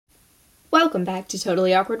Welcome back to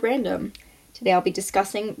Totally Awkward Random. Today I'll be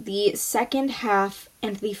discussing the second half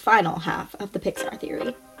and the final half of the Pixar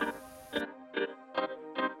theory.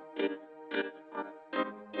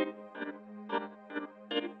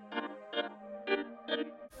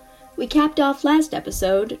 We capped off last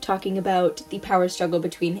episode talking about the power struggle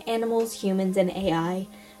between animals, humans, and AI,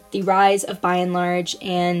 the rise of By and Large,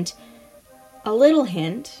 and a little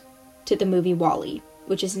hint to the movie WALL-E,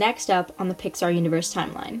 which is next up on the Pixar Universe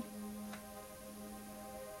timeline.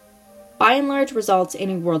 By and Large results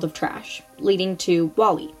in a world of trash, leading to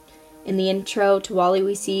WALL-E. In the intro to WALL-E,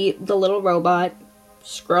 we see the little robot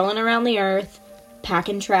scrolling around the earth,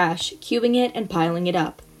 packing trash, cubing it, and piling it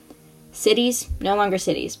up. Cities, no longer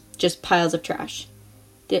cities, just piles of trash.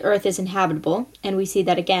 The earth is inhabitable, and we see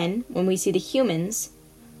that again when we see the humans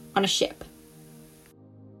on a ship.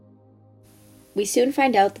 We soon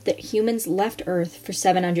find out that the humans left Earth for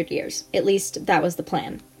 700 years. At least, that was the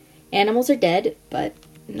plan. Animals are dead, but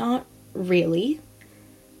not really.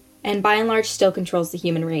 And By and Large still controls the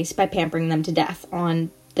human race by pampering them to death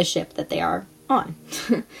on the ship that they are on.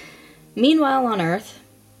 Meanwhile, on Earth,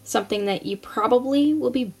 something that you probably will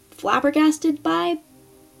be flabbergasted by,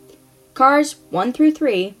 Cars 1 through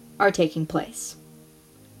 3 are taking place.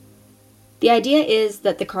 The idea is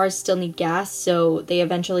that the cars still need gas, so they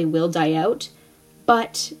eventually will die out,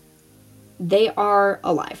 but they are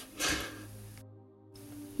alive.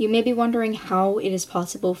 You may be wondering how it is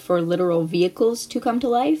possible for literal vehicles to come to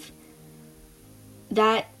life.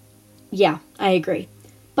 Yeah, I agree.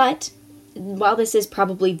 But while this is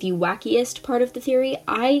probably the wackiest part of the theory,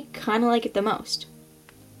 I kind of like it the most.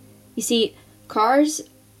 You see, cars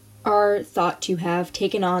are thought to have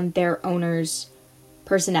taken on their owners'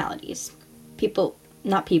 personalities.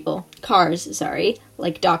 Cars,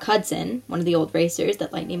 like Doc Hudson, one of the old racers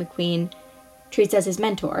that Lightning McQueen treats as his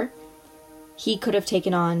mentor. He could have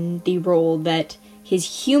taken on the role that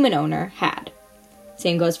his human owner had.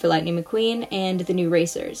 Same goes for Lightning McQueen and the new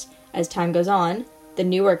racers. As time goes on, the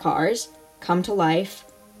newer cars come to life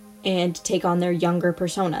and take on their younger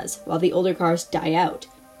personas, while the older cars die out.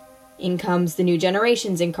 In comes the new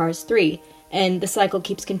generations in Cars 3, and the cycle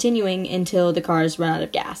keeps continuing until the cars run out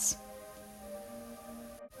of gas.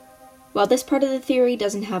 While this part of the theory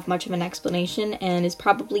doesn't have much of an explanation and is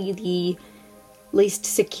probably the least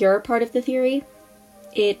secure part of the theory,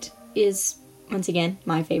 it is, once again,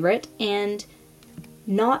 my favorite, and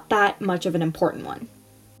not that much of an important one.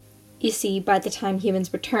 You see, by the time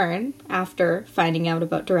humans return, after finding out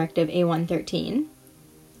about Directive A113,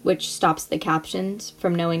 which stops the captions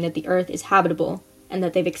from knowing that the Earth is habitable and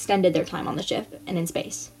that they've extended their time on the ship and in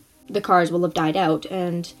space, the cars will have died out,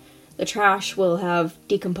 and the trash will have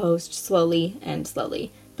decomposed slowly,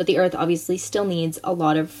 but the Earth obviously still needs a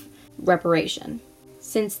lot of reparation.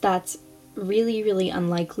 Since that's really, really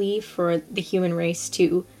unlikely for the human race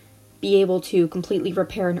to be able to completely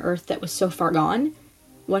repair an Earth that was so far gone,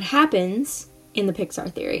 what happens in the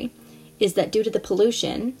Pixar theory is that due to the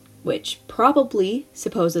pollution, which probably,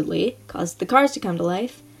 supposedly, caused the cars to come to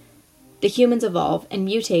life, the humans evolve and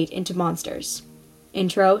mutate into monsters.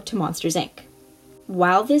 Intro to Monsters, Inc.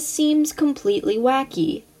 While this seems completely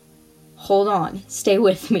wacky, hold on, stay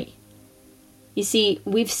with me. You see,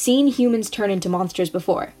 we've seen humans turn into monsters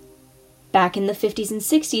before. Back in the 50s and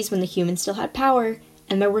 60s when the humans still had power,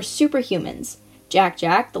 and there were superhumans. Jack,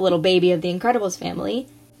 the little baby of the Incredibles family,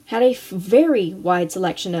 had a very wide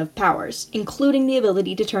selection of powers, including the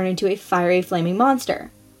ability to turn into a fiery flaming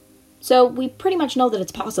monster. So we pretty much know that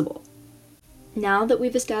it's possible. Now that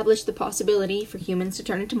we've established the possibility for humans to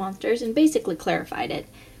turn into monsters and basically clarified it,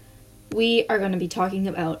 we are going to be talking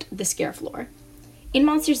about the scare floor. In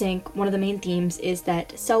Monsters, Inc., one of the main themes is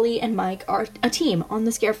that Sully and Mike are a team on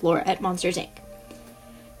the scare floor at Monsters, Inc.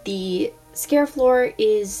 The scare floor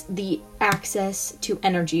is the access to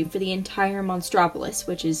energy for the entire Monstropolis,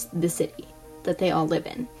 which is the city that they all live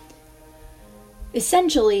in.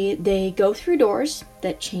 Essentially, they go through doors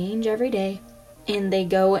that change every day, and they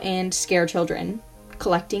go and scare children,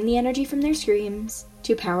 collecting the energy from their screams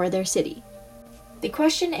to power their city. The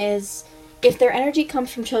question is, if their energy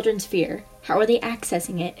comes from children's fear, how are they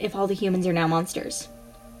accessing it if all the humans are now monsters?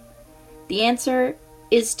 The answer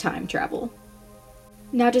is time travel.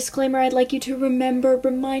 Now, disclaimer, I'd like you to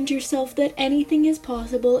remind yourself that anything is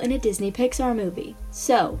possible in a Disney Pixar movie.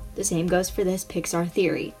 So, the same goes for this Pixar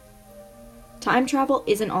theory. Time travel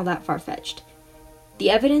isn't all that far-fetched. The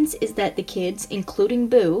evidence is that the kids, including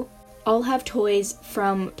Boo, all have toys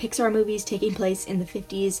from Pixar movies taking place in the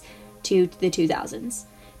 50s to the 2000s.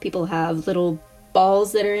 People have little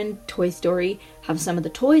balls that are in Toy Story, have some of the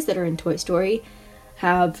toys that are in Toy Story,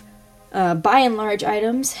 have By and Large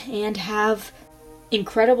items, and have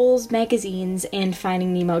Incredibles magazines, and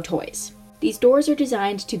Finding Nemo toys. These doors are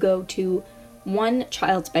designed to go to one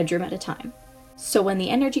child's bedroom at a time. So when the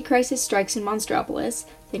energy crisis strikes in Monstropolis,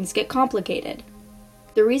 things get complicated.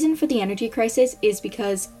 The reason for the energy crisis is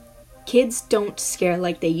because kids don't scare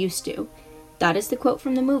like they used to. That is the quote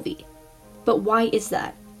from the movie. But why is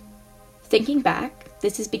that? Thinking back,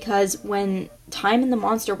 this is because when time in the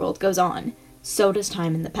monster world goes on, so does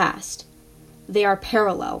time in the past. They are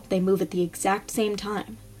parallel, they move at the exact same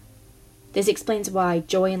time. This explains why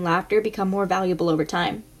joy and laughter become more valuable over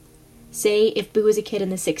time. Say if Boo was a kid in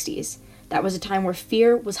the 60s, that was a time where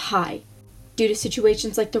fear was high, due to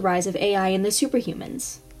situations like the rise of AI and the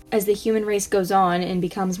superhumans. As the human race goes on and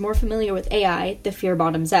becomes more familiar with AI, the fear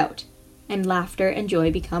bottoms out, and laughter and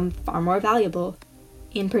joy become far more valuable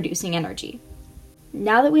in producing energy.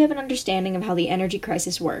 Now that we have an understanding of how the energy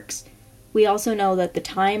crisis works, we also know that the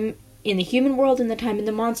time in the human world and the time in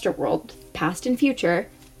the monster world, past and future,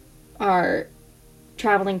 are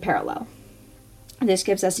traveling parallel. This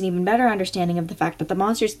gives us an even better understanding of the fact that the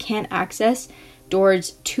monsters can't access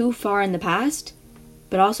doors too far in the past,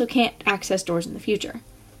 but also can't access doors in the future.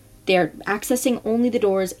 They're accessing only the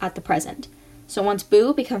doors at the present. So once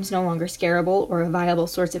Boo becomes no longer scarable or a viable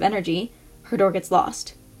source of energy, her door gets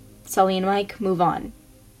lost. Sully and Mike move on.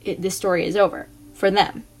 This story is over. For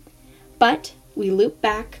them. But we loop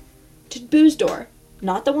back to Boo's door.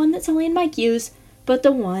 Not the one that Sully and Mike use, but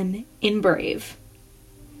the one in Brave.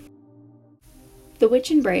 The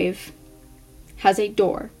witch in Brave has a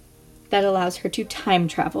door that allows her to time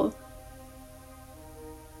travel.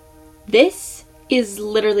 This is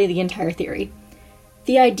literally the entire theory.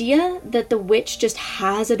 The idea that the witch just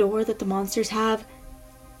has a door that the monsters have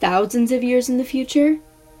thousands of years in the future,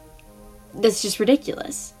 that's just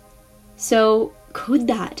ridiculous. So, could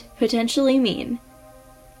that potentially mean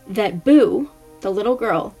that Boo, the little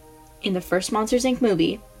girl in the first Monsters, Inc.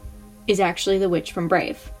 movie, is actually the witch from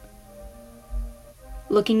Brave?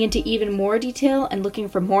 Looking into even more detail and looking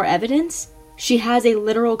for more evidence, she has a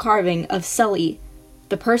literal carving of Sully,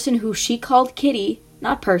 the person who she called Kitty,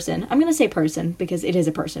 not person, I'm gonna say person because it is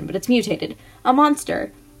a person, but it's mutated, a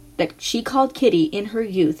monster that she called Kitty in her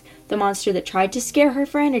youth, the monster that tried to scare her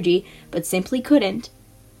for energy, but simply couldn't.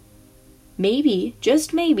 Maybe,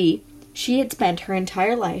 just maybe, she had spent her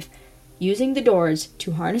entire life using the doors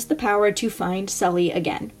to harness the power to find Sully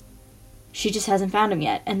again. She just hasn't found him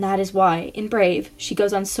yet, and that is why, in Brave, she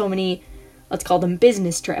goes on so many, let's call them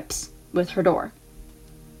business trips, with her door.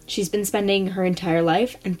 She's been spending her entire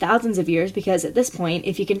life and thousands of years because at this point,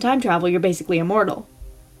 if you can time travel, you're basically immortal.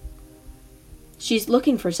 She's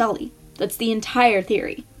looking for Sully. That's the entire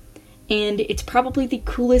theory. And it's probably the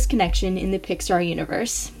coolest connection in the Pixar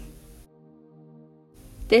universe.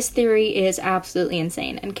 This theory is absolutely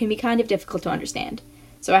insane and can be kind of difficult to understand.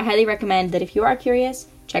 So I highly recommend that if you are curious,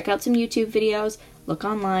 check out some YouTube videos, look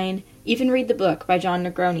online, even read the book by John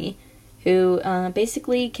Negroni, who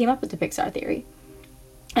basically came up with the Pixar theory.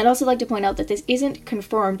 I'd also like to point out that this isn't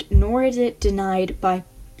confirmed, nor is it denied by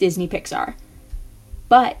Disney Pixar.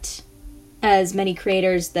 But, as many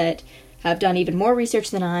creators that have done even more research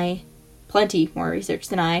than I, plenty more research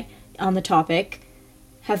than I, on the topic,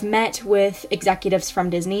 have met with executives from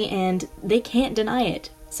Disney, and they can't deny it.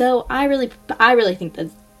 So I really think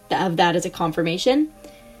that of that as a confirmation.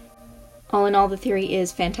 All in all, the theory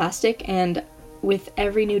is fantastic, and with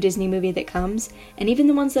every new Disney movie that comes, and even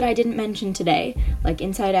the ones that I didn't mention today, like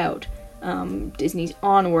Inside Out, Disney's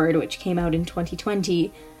Onward, which came out in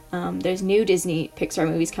 2020, there's new Disney Pixar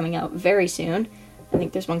movies coming out very soon. I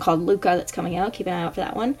think there's one called Luca that's coming out, keep an eye out for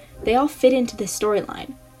that one. They all fit into this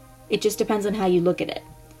storyline. It just depends on how you look at it.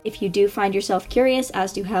 If you do find yourself curious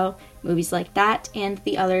as to how movies like that and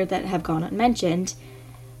the other that have gone unmentioned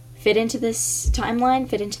fit into this timeline,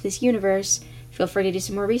 fit into this universe, feel free to do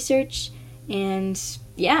some more research. And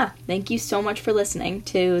yeah, thank you so much for listening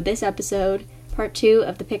to this episode, part 2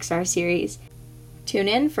 of the Pixar series. Tune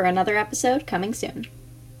in for another episode coming soon.